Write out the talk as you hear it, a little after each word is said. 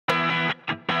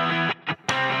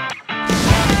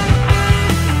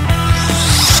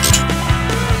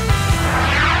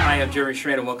I'm Jeremy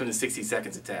Schramm and welcome to 60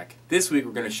 Seconds of Tech. This week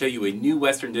we're going to show you a new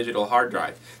Western Digital hard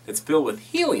drive that's filled with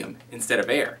helium instead of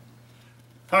air.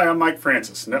 Hi, I'm Mike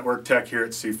Francis, Network Tech here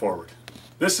at C-Forward.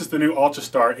 This is the new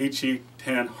Ultrastar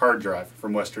he10 hard drive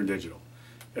from Western Digital.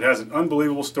 It has an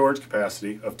unbelievable storage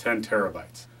capacity of 10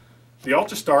 terabytes. The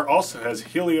Ultrastar also has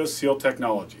HelioSeal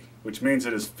technology, which means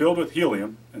it is filled with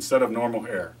helium instead of normal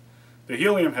air. The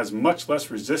helium has much less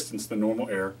resistance than normal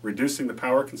air, reducing the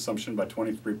power consumption by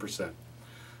 23%.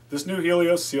 This new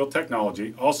HelioSeal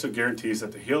technology also guarantees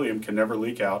that the helium can never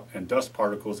leak out and dust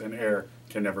particles and air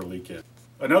can never leak in.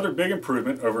 Another big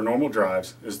improvement over normal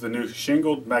drives is the new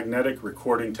shingled magnetic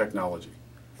recording technology.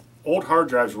 Old hard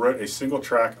drives wrote a single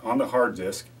track on the hard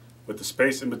disk with the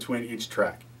space in between each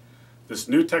track. This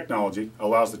new technology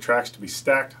allows the tracks to be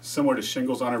stacked similar to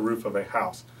shingles on a roof of a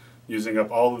house, using up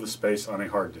all of the space on a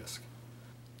hard disk.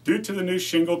 Due to the new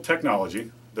shingled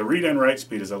technology, the read and write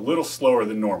speed is a little slower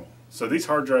than normal, so these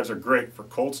hard drives are great for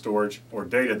cold storage or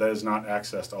data that is not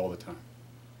accessed all the time.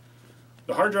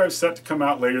 The hard drive is set to come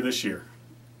out later this year.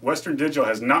 Western Digital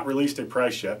has not released a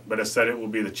price yet, but has said it will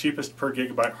be the cheapest per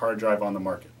gigabyte hard drive on the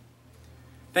market.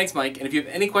 Thanks, Mike, and if you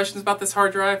have any questions about this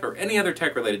hard drive or any other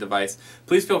tech-related device,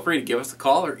 please feel free to give us a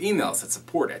call or email us at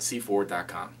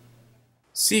support@cforward.com.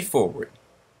 C-Forward.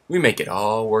 We make it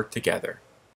all work together.